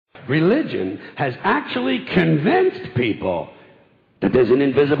Religion has actually convinced people that there's an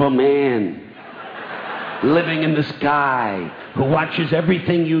invisible man living in the sky who watches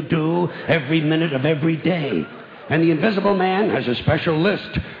everything you do every minute of every day. And the invisible man has a special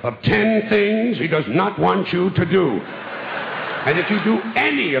list of 10 things he does not want you to do. And if you do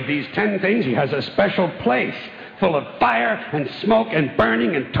any of these 10 things, he has a special place full of fire and smoke and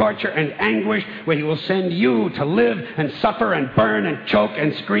burning and torture and anguish where he will send you to live and suffer and burn and choke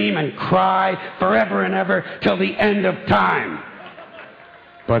and scream and cry forever and ever till the end of time.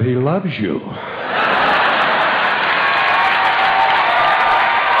 But he loves you.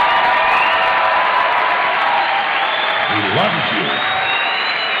 He loves you.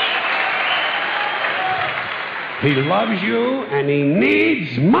 He loves you, and he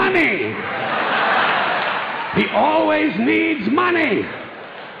needs money. He always needs money.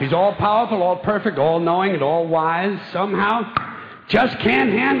 He's all powerful, all perfect, all knowing, and all wise. Somehow, just can't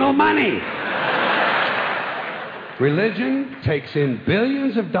handle money. Religion takes in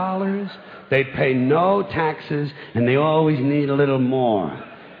billions of dollars. They pay no taxes, and they always need a little more.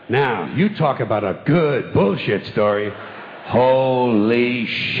 Now, you talk about a good bullshit story. Holy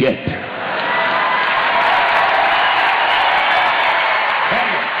shit.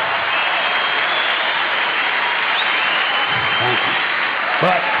 Thank you.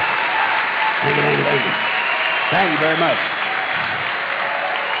 But, thank you very much.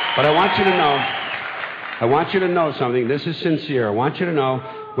 But I want you to know something. This is sincere. I want you to know,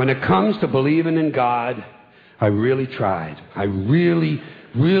 when it comes to believing in God, I really tried. I really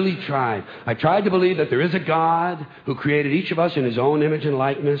tried. I tried to believe that there is a God who created each of us in his own image and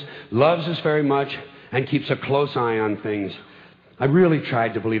likeness, loves us very much, and keeps a close eye on things. I really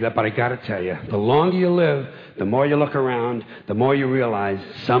tried to believe that, but I gotta tell you, the longer you live, the more you look around, the more you realize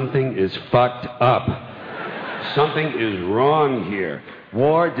something is fucked up. Something is wrong here.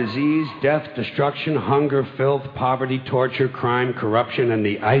 War, disease, death, destruction, hunger, filth, poverty, torture, crime, corruption, and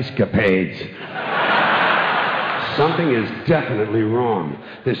the ice-capades. Something is definitely wrong.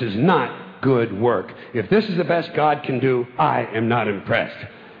 This is not good work. If this is the best God can do, I am not impressed.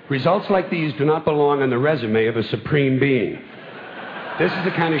 Results like these do not belong on the resume of a supreme being. This is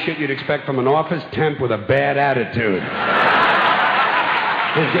the kind of shit you'd expect from an office temp with a bad attitude.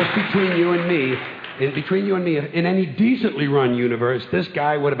 And just between you and me, in any decently run universe, this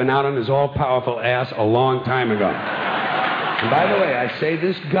guy would have been out on his all-powerful ass a long time ago. And by the way, I say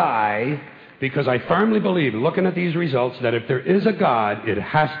this guy because I firmly believe, looking at these results, that if there is a God, it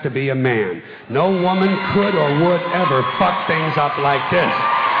has to be a man. No woman could or would ever fuck things up like this.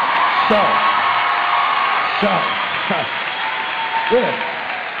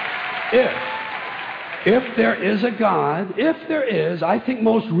 If there is a God, I think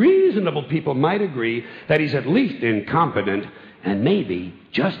most reasonable people might agree that he's at least incompetent and maybe,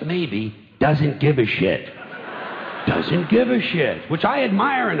 just maybe, doesn't give a shit. Doesn't give a shit, which I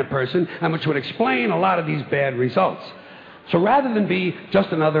admire in a person and which would explain a lot of these bad results. So rather than be just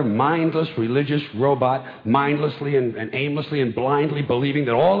another mindless religious robot, mindlessly and aimlessly and blindly believing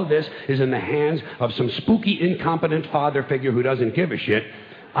that all of this is in the hands of some spooky, incompetent father figure who doesn't give a shit,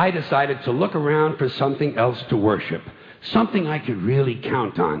 I decided to look around for something else to worship, something I could really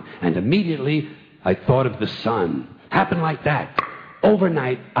count on. And immediately, I thought of the sun. Happened like that.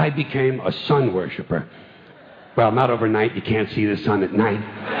 Overnight, I became a sun worshiper. Well, not overnight. You can't see the sun at night.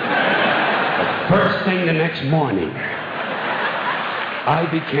 But first thing the next morning, I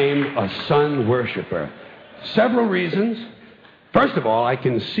became a sun worshiper. Several reasons. First of all, I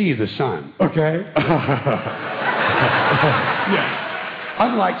can see the sun. Okay? Yeah.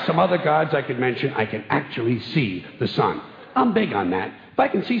 Unlike some other gods I could mention, I can actually see the sun. I'm big on that. If I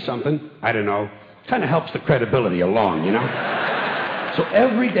can see something, I don't know, kind of helps the credibility along, you know? So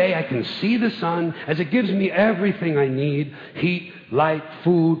every day I can see the sun as it gives me everything I need. Heat, light,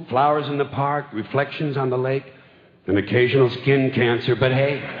 food, flowers in the park, reflections on the lake, an occasional skin cancer. But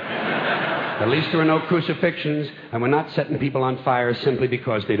hey, at least there are no crucifixions, and we're not setting people on fire simply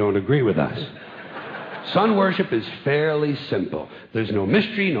because they don't agree with us. Sun worship is fairly simple. There's no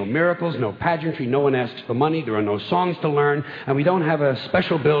mystery, no miracles, no pageantry. No one asks for money. There are no songs to learn. And we don't have a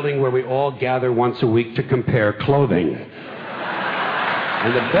special building where we all gather once a week to compare clothing.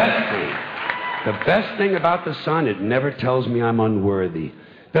 And the best thing about the sun, it never tells me I'm unworthy.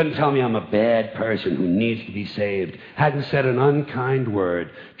 Doesn't tell me I'm a bad person who needs to be saved. Hadn't said an unkind word.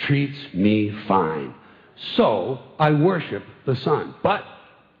 Treats me fine. So I worship the sun. But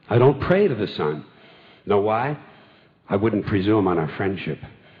I don't pray to the sun. Know why? I wouldn't presume on our friendship.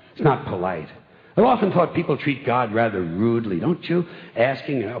 It's not polite. I've often thought people treat God rather rudely, don't you?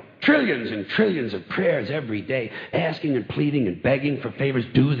 Asking trillions and trillions of prayers every day, asking and pleading and begging for favors.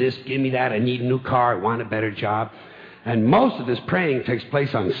 Do this, give me that, I need a new car, I want a better job. And most of this praying takes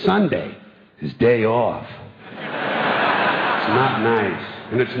place on Sunday, his day off. It's not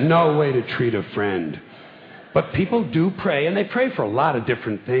nice, and it's no way to treat a friend. But people do pray, and they pray for a lot of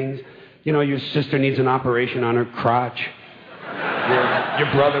different things. You know, your sister needs an operation on her crotch. Your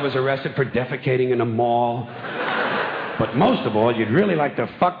brother was arrested for defecating in a mall. But most of all, you'd really like to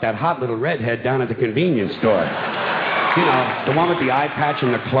fuck that hot little redhead down at the convenience store. You know, the one with the eye patch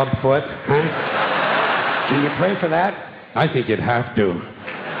and the club foot. Huh? Can you pray for that? I think you'd have to.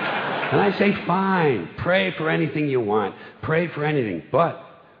 And I say, fine, pray for anything you want. Pray for anything. But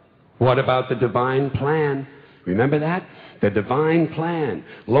what about the divine plan? Remember that? The divine plan.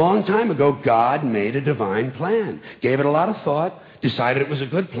 Long time ago, God made a divine plan. Gave it a lot of thought, decided it was a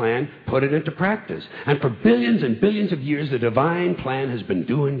good plan, put it into practice. And for billions and billions of years, the divine plan has been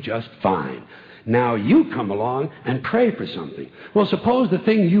doing just fine. Now you come along and pray for something. Well, suppose the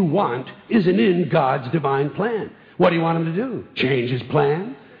thing you want isn't in God's divine plan. What do you want him to do? Change his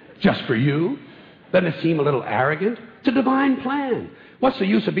plan? Just for you? Doesn't it seem a little arrogant? It's a divine plan. What's the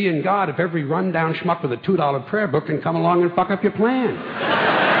use of being God if every rundown schmuck with a $2 prayer book can come along and fuck up your plan?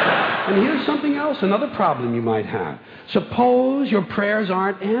 And here's something else, another problem you might have. Suppose your prayers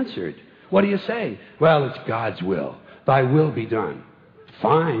aren't answered. What do you say? Well, it's God's will. Thy will be done.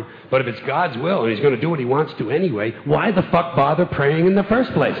 Fine. But if it's God's will and he's going to do what he wants to anyway, why the fuck bother praying in the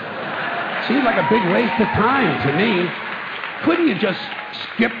first place? Seems like a big waste of time to me. Couldn't you just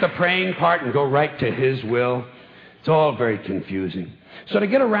skip the praying part and go right to his will? It's all very confusing. So to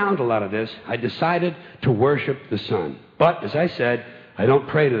get around a lot of this, I decided to worship the sun. But, as I said, I don't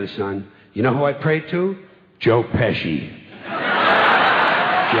pray to the sun. You know who I pray to? Joe Pesci.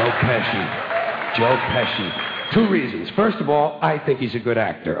 Joe Pesci. Joe Pesci. Two reasons. First of all, I think he's a good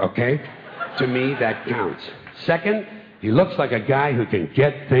actor, okay? To me, that counts. Second, he looks like a guy who can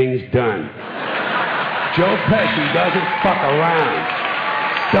get things done. Joe Pesci doesn't fuck around.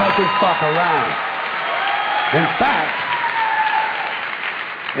 Doesn't fuck around.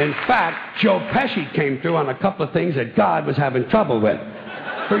 In fact, Joe Pesci came through on a couple of things that God was having trouble with.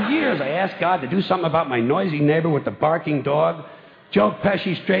 For years, I asked God to do something about my noisy neighbor with the barking dog. Joe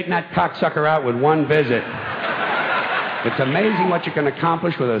Pesci straightened that cocksucker out with one visit. It's amazing what you can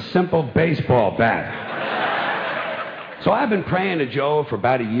accomplish with a simple baseball bat. So I've been praying to Joe for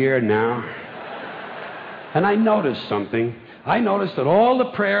about a year now, and I noticed something. I noticed that all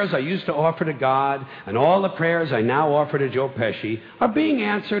the prayers I used to offer to God and all the prayers I now offer to Joe Pesci are being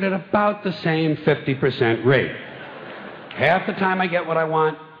answered at about the same 50% rate. Half the time I get what I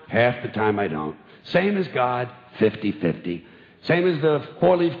want, half the time I don't. Same as God, 50-50. Same as the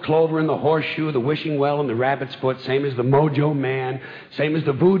four-leaf clover and the horseshoe, the wishing well and the rabbit's foot. Same as the mojo man. Same as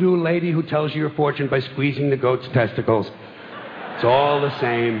the voodoo lady who tells you your fortune by squeezing the goat's testicles. It's all the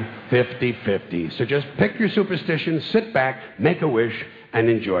same, 50-50. So just pick your superstition, sit back, make a wish, and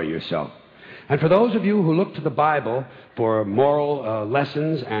enjoy yourself. And for those of you who look to the Bible for moral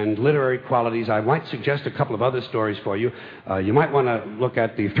lessons and literary qualities, I might suggest a couple of other stories for you. You might want to look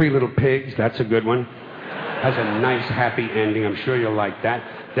at The Three Little Pigs. That's a good one. Has a nice, happy ending. I'm sure you'll like that.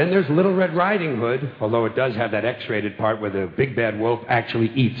 Then there's Little Red Riding Hood, although it does have that X-rated part where the big bad wolf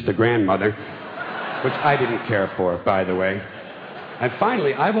actually eats the grandmother, which I didn't care for, by the way. And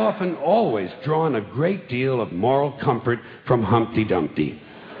finally, I've often always drawn a great deal of moral comfort from Humpty Dumpty.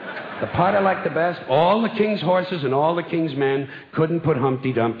 The part I like the best, all the king's horses and all the king's men couldn't put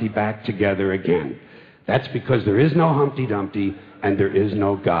Humpty Dumpty back together again. That's because there is no Humpty Dumpty and there is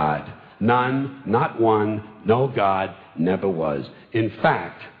no God. None, not one, no God, never was. In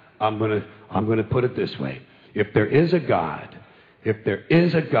fact, I'm gonna put it this way. If there is a God,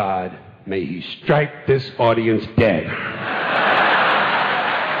 may he strike this audience dead.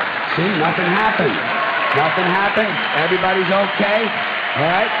 See, nothing happened. Nothing happened. Everybody's okay. All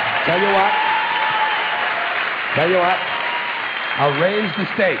right? Tell you what. I'll raise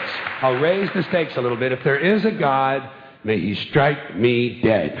the stakes a little bit. If there is a God, may he strike me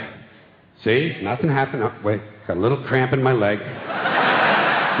dead. See? Nothing happened. Oh, wait. Got a little cramp in my leg.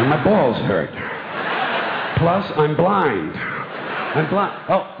 And my balls hurt. Plus, I'm blind.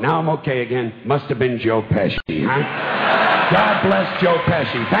 Oh, now I'm okay again. Must have been Joe Pesci, huh? God bless Joe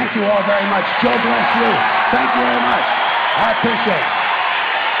Pesci. Thank you all very much. Joe bless you. Thank you very much. I appreciate it.